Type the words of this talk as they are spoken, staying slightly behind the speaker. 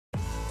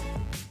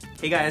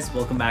Hey guys,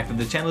 welcome back to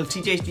the channel.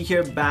 TechJockeyHD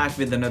here, back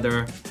with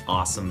another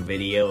awesome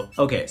video.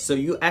 Okay, so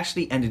you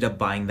actually ended up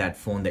buying that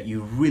phone that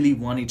you really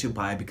wanted to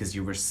buy because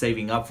you were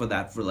saving up for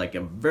that for like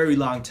a very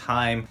long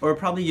time, or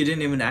probably you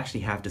didn't even actually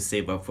have to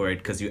save up for it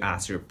because you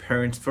asked your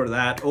parents for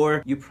that,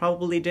 or you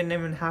probably didn't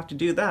even have to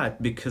do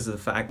that because of the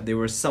fact that there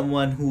was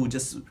someone who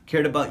just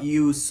cared about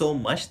you so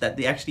much that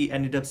they actually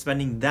ended up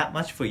spending that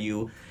much for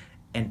you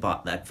and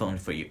bought that phone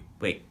for you.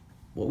 Wait,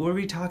 what were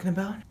we talking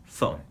about?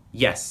 Phone.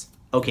 Yes.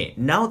 Okay,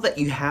 now that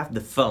you have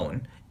the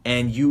phone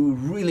and you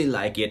really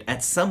like it,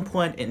 at some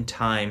point in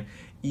time,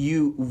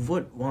 you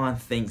would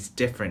want things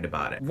different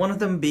about it. One of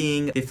them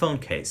being the phone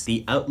case,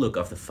 the outlook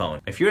of the phone.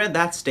 If you're at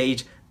that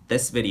stage,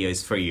 this video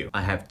is for you.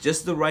 I have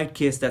just the right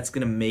case that's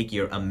gonna make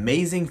your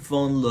amazing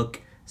phone look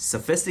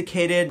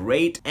sophisticated,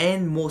 great,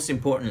 and most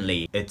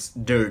importantly, it's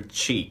dirt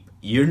cheap.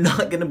 You're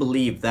not gonna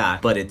believe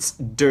that, but it's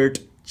dirt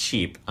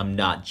cheap. I'm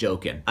not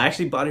joking. I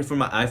actually bought it for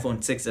my iPhone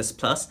 6s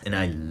Plus and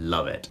I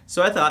love it.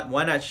 So I thought,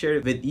 why not share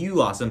it with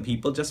you awesome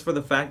people, just for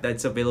the fact that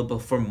it's available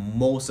for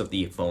most of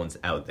the phones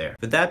out there.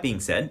 With that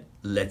being said,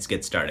 let's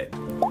get started.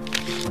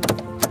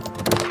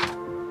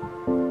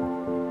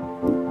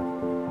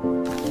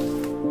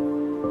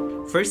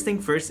 First thing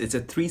first, it's a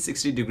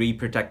 360-degree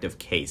protective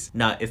case.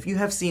 Now, if you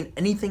have seen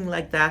anything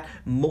like that,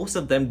 most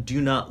of them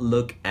do not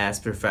look as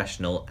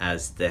professional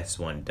as this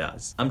one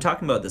does. I'm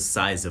talking about the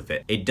size of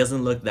it. It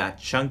doesn't look that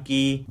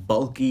chunky,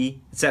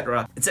 bulky,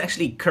 etc. It's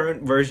actually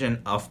current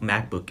version of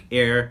MacBook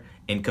Air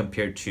in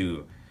compared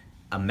to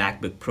a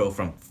MacBook Pro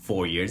from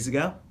 4 years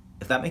ago.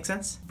 If that makes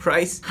sense.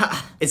 Price?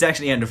 Ha! It's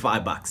actually under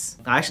 $5.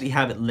 I actually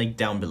have it linked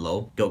down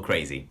below. Go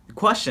crazy. The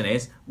question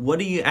is, what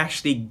do you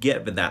actually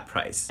get with that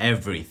price?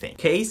 Everything.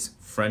 Case,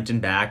 front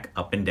and back,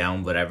 up and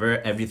down,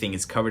 whatever. Everything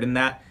is covered in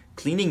that.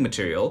 Cleaning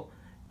material.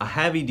 A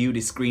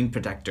heavy-duty screen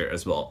protector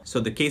as well. So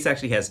the case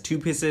actually has two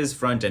pieces,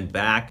 front and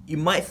back. You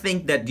might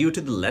think that due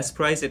to the less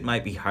price, it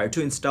might be hard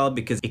to install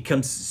because it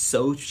comes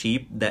so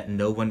cheap that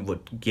no one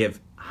would give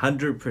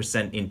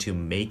 100% into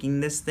making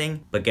this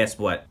thing, but guess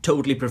what?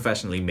 Totally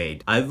professionally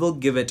made. I will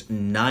give it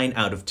 9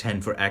 out of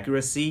 10 for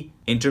accuracy.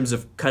 In terms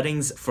of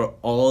cuttings for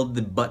all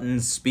the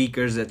buttons,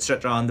 speakers,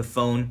 etc. on the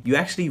phone, you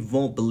actually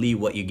won't believe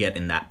what you get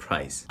in that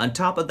price. On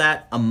top of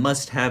that, a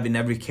must-have in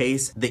every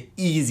case, the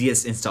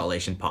easiest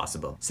installation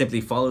possible.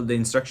 Simply follow the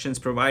instructions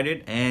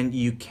provided and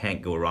you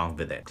can't go wrong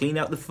with it. Clean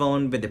out the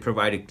phone with the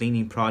provided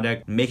cleaning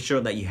product. Make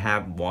sure that you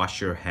have washed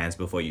your hands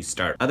before you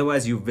start.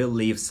 Otherwise, you will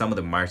leave some of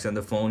the marks on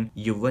the phone.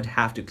 You would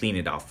have to clean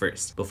it off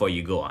first before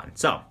you go on.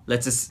 So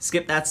let's just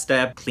skip that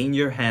step. Clean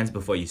your hands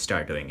before you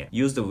start doing it.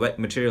 Use the wet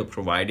material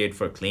provided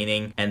for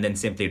cleaning and then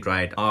simply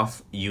dry it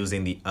off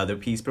using the other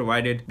piece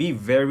provided. Be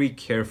very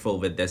careful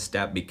with this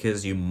step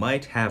because you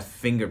might have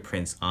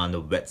fingerprints on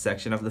the wet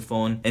section of the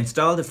phone.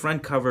 Install the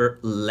front cover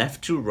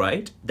left to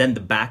right, then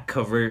the back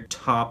cover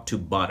top to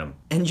bottom,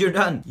 and you're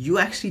done. You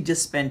actually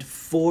just spent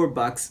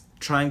 $4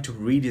 trying to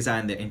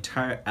redesign the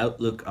entire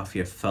outlook of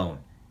your phone.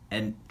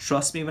 And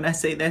trust me when I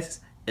say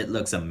this, it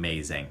looks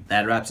amazing.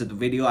 That wraps up the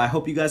video. I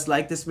hope you guys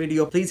like this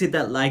video. Please hit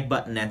that like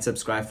button and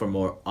subscribe for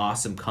more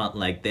awesome content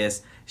like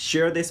this.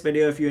 Share this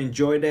video if you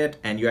enjoyed it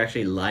and you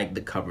actually like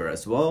the cover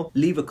as well.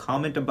 Leave a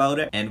comment about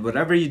it, and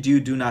whatever you do,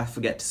 do not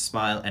forget to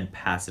smile and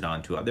pass it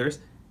on to others.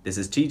 This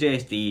is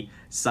TechJockeyHD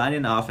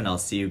signing off, and I'll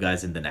see you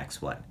guys in the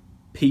next one.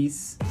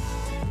 Peace.